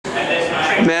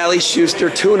Mally, Shuster,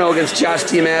 2-0 against Josh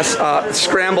Demas,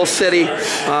 Scramble City.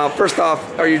 First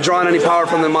off, are you drawing any power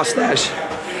from the mustache?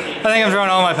 I think I'm drawing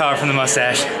all my power from the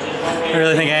mustache. I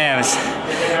really think I am.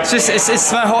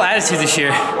 It's my whole attitude this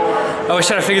year. I always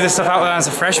try to figure this stuff out when I was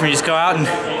a freshman. You just go out and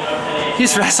you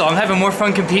just wrestle. I'm having more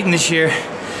fun competing this year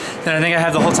than I think I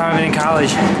have the whole time I've been in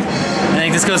college. I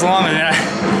think this goes along with it.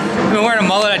 I've been wearing a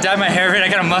mullet, I dyed my hair red, I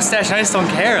got a mustache, and I just don't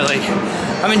care. Like,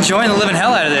 I'm enjoying the living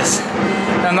hell out of this.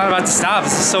 And I'm not about to stop.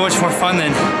 This is so much more fun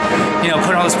than, you know,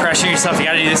 putting all this pressure on yourself. You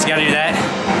gotta do this, you gotta do that.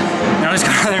 And I'm just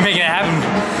going out there making it happen.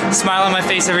 Smile on my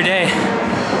face every day.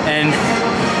 And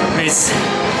I mean, it's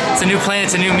a new plan,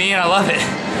 it's a new me, and I love it.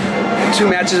 2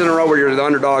 matches in a row where you're the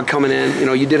underdog coming in. You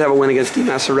know, you did have a win against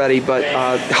Demas already, but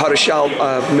Huddersfield,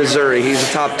 Missouri, he's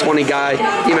a top 20 guy.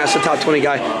 Demas, a top 20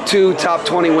 guy. 2 top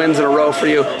 20 wins in a row for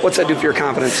you. What's that do for your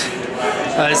confidence?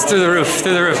 It's through the roof.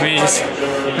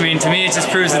 I mean, to me, it just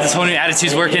proves that this whole new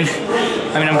attitude's working.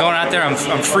 I mean, I'm going out there,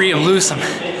 I'm free, I'm loose,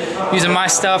 I'm using my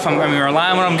stuff, I'm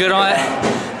relying on what I'm good on.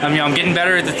 You know, I'm getting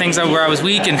better at the things where I was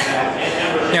weak, and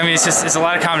you know, I mean, it's a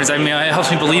lot of confidence. I mean, it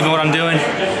helps me believe in what I'm doing,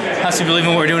 helps me believe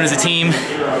in what we're doing as a team,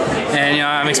 and you know,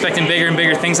 I'm expecting bigger and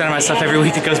bigger things out of myself every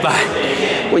week that goes by.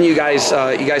 When you guys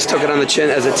took it on the chin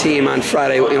as a team on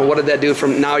Friday, you know, what did that do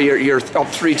from now? You're up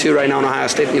 3-2 right now in Ohio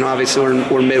State. You know, obviously we're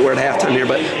at halftime here,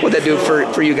 but what did that do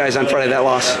for you guys on Friday, that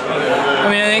loss?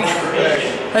 I mean,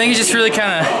 I think it just really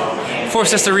kind of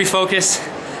forced us to refocus.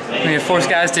 I mean, it forced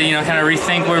guys to, you know, kind of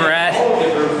rethink where we're at,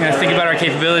 you know, think about our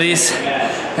capabilities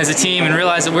as a team, and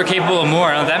realize that we're capable of more.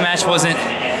 That match wasn't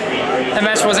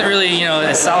really, you know,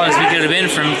 as solid as we could have been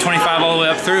from 25 all the way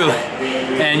up through.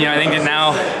 And you know, I think that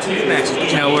now,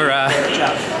 you know, we're,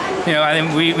 you know, I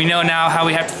think we know now how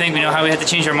we have to think. We know how we have to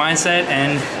change our mindset,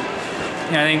 and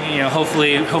you know, I think, you know,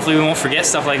 hopefully we won't forget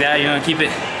stuff like that. You know, keep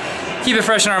it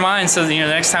fresh in our minds, so that, you know,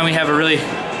 the next time we have a really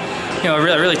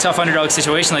tough underdog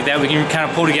situation like that, we can kind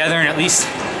of pull together and at least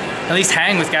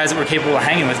hang with guys that we're capable of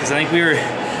hanging with. Because I think we were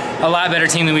a lot better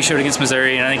team than we showed against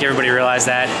Missouri, and I think everybody realized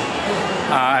that.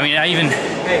 I mean, I even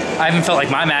felt like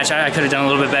my match I could have done a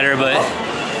little bit better, but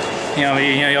you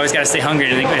always got to stay hungry.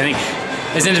 I think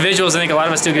as individuals, I think a lot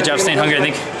of us do a good job staying hungry. I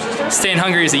think staying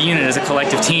hungry as a unit, as a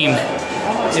collective team,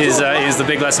 is the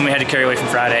big lesson we had to carry away from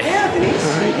Friday. All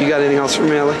right, you got anything else for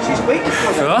me, Ellie?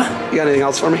 What? You got anything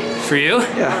else for me? For you?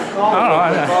 Yeah. I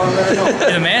don't know.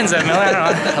 It demands that, Miller. I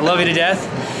don't know. I love you to death.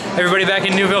 Everybody back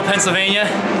in Newville, Pennsylvania.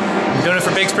 I'm doing it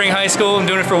for Big Spring High School. I'm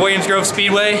doing it for Williams Grove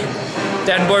Speedway.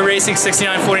 Dad and Boy Racing,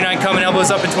 6949 coming elbows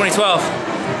up in 2012.